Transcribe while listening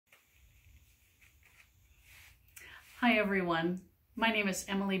Hi everyone, my name is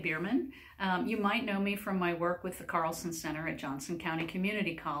Emily Bierman. You might know me from my work with the Carlson Center at Johnson County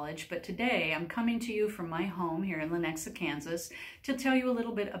Community College, but today I'm coming to you from my home here in Lenexa, Kansas to tell you a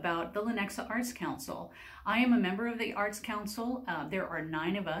little bit about the Lenexa Arts Council. I am a member of the Arts Council. There are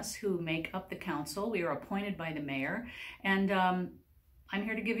 9 of us who make up the council. We are appointed by the mayor, and I'm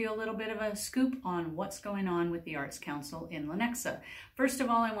here to give you a little bit of a scoop on what's going on with the Arts Council in Lenexa. First of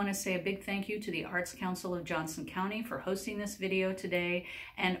all, I want to say a big thank you to the Arts Council of Johnson County for hosting this video today,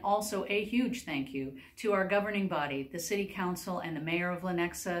 and also a huge thank you to our governing body, the City Council and the Mayor of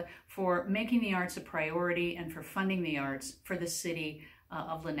Lenexa, for making the arts a priority and for funding the arts for the city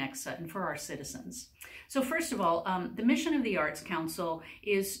of Lenexa and for our citizens. So first of all, the mission of the Arts Council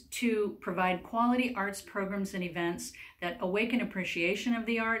is to provide quality arts programs and events that awaken appreciation of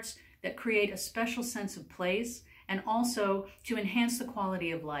the arts, that create a special sense of place, and also to enhance the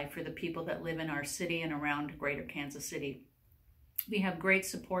quality of life for the people that live in our city and around greater Kansas City. We have great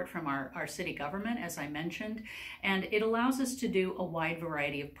support from our city government, as I mentioned, and it allows us to do a wide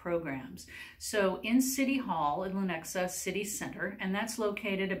variety of programs. So in City Hall in Lenexa City Center, and that's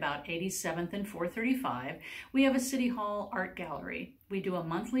located about 87th and 435, we have a City Hall art gallery. We do a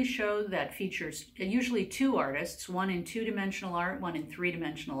monthly show that features usually 2 artists, one in 2-dimensional art, one in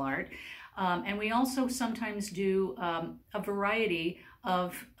 3-dimensional art. And we also sometimes do a variety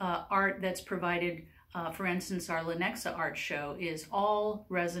of art that's provided. For instance, our Lenexa art show is all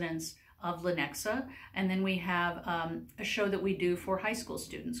residents of Lenexa, and then we have a show that we do for high school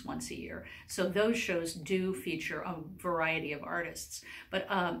students once a year. So those shows do feature a variety of artists. But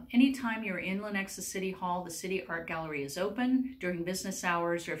anytime you're in Lenexa City Hall, the City Art Gallery is open during business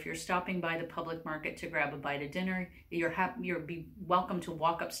hours, or if you're stopping by the public market to grab a bite of dinner, you're welcome to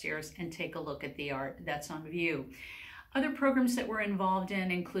walk upstairs and take a look at the art that's on view. Other programs that we're involved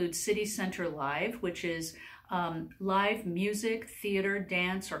in include City Center Live, which is live music, theater,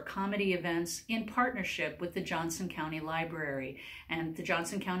 dance, or comedy events in partnership with the Johnson County Library. And the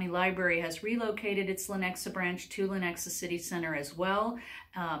Johnson County Library has relocated its Lenexa branch to Lenexa City Center as well.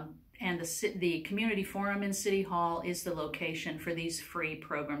 And the Community Forum in City Hall is the location for these free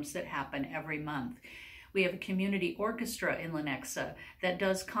programs that happen every month. We have a community orchestra in Lenexa that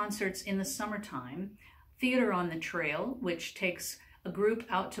does concerts in the summertime. Theater on the Trail, which takes a group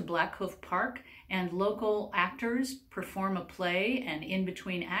out to Black Hoof Park, and local actors perform a play, and in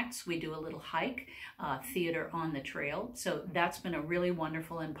between acts we do a little hike, Theater on the Trail. So that's been a really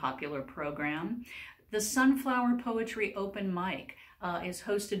wonderful and popular program. The Sunflower Poetry Open Mic is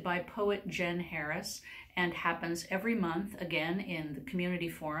hosted by poet Jen Harris and happens every month, again, in the Community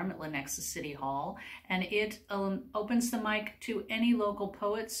Forum at Lenexa City Hall. And it opens the mic to any local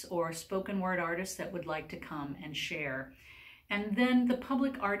poets or spoken word artists that would like to come and share. And then the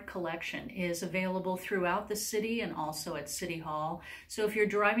public art collection is available throughout the city and also at City Hall. So if you're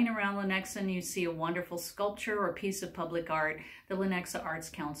driving around Lenexa and you see a wonderful sculpture or piece of public art, the Lenexa Arts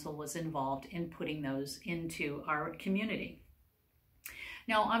Council was involved in putting those into our community.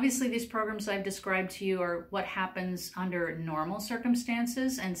 Now, obviously, these programs I've described to you are what happens under normal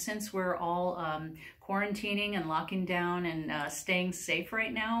circumstances, and since we're all quarantining and locking down and staying safe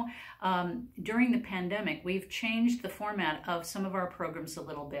right now, during the pandemic, we've changed the format of some of our programs a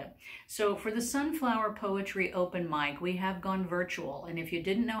little bit. So for the Sunflower Poetry Open Mic, we have gone virtual, and if you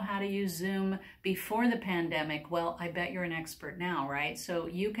didn't know how to use Zoom before the pandemic, well, I bet you're an expert now, right? So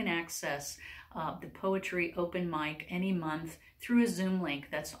you can access the Poetry Open Mic any month through a Zoom link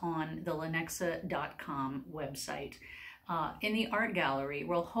that's on the lenexa.com website. In the art gallery,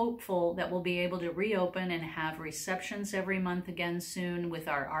 we're hopeful that we'll be able to reopen and have receptions every month again soon with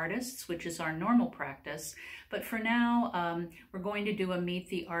our artists, which is our normal practice. But for now, we're going to do a Meet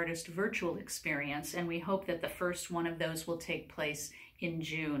the Artist virtual experience, and we hope that the first one of those will take place in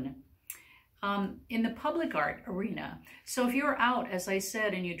June. In the public art arena. So if you're out, as I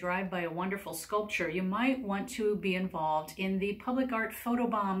said, and you drive by a wonderful sculpture, you might want to be involved in the public art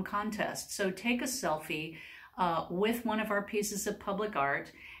photobomb contest. So take a selfie with one of our pieces of public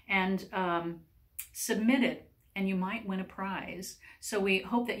art and submit it, and you might win a prize. So we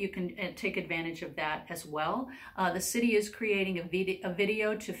hope that you can take advantage of that as well. The city is creating a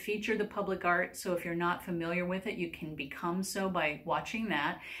video to feature the public art, so if you're not familiar with it, you can become so by watching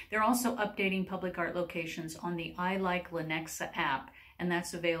that. They're also updating public art locations on the I Like Lenexa app, and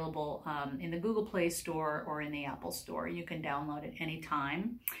that's available in the Google Play Store or in the Apple Store. You can download it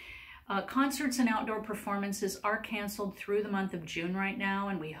anytime. Concerts and outdoor performances are canceled through the month of June right now,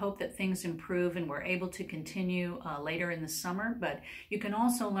 and we hope that things improve and we're able to continue later in the summer. But you can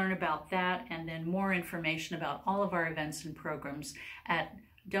also learn about that and then more information about all of our events and programs at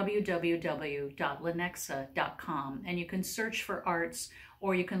www.lenexa.com, and you can search for arts,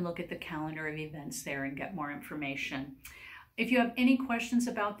 or you can look at the calendar of events there and get more information. If you have any questions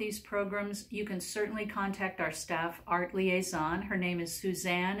about these programs, you can certainly contact our staff art liaison. Her name is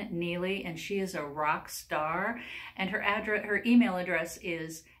Suzanne Neely, and she is a rock star. And her email address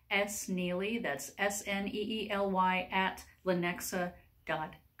is sneely, that's SNEELY,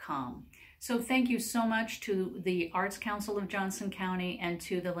 @lenexa.com. So thank you so much to the Arts Council of Johnson County and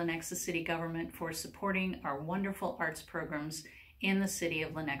to the Lenexa City government for supporting our wonderful arts programs in the city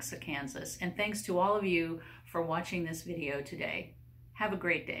of Lenexa, Kansas. And thanks to all of you for watching this video today. Have a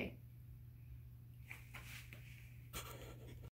great day.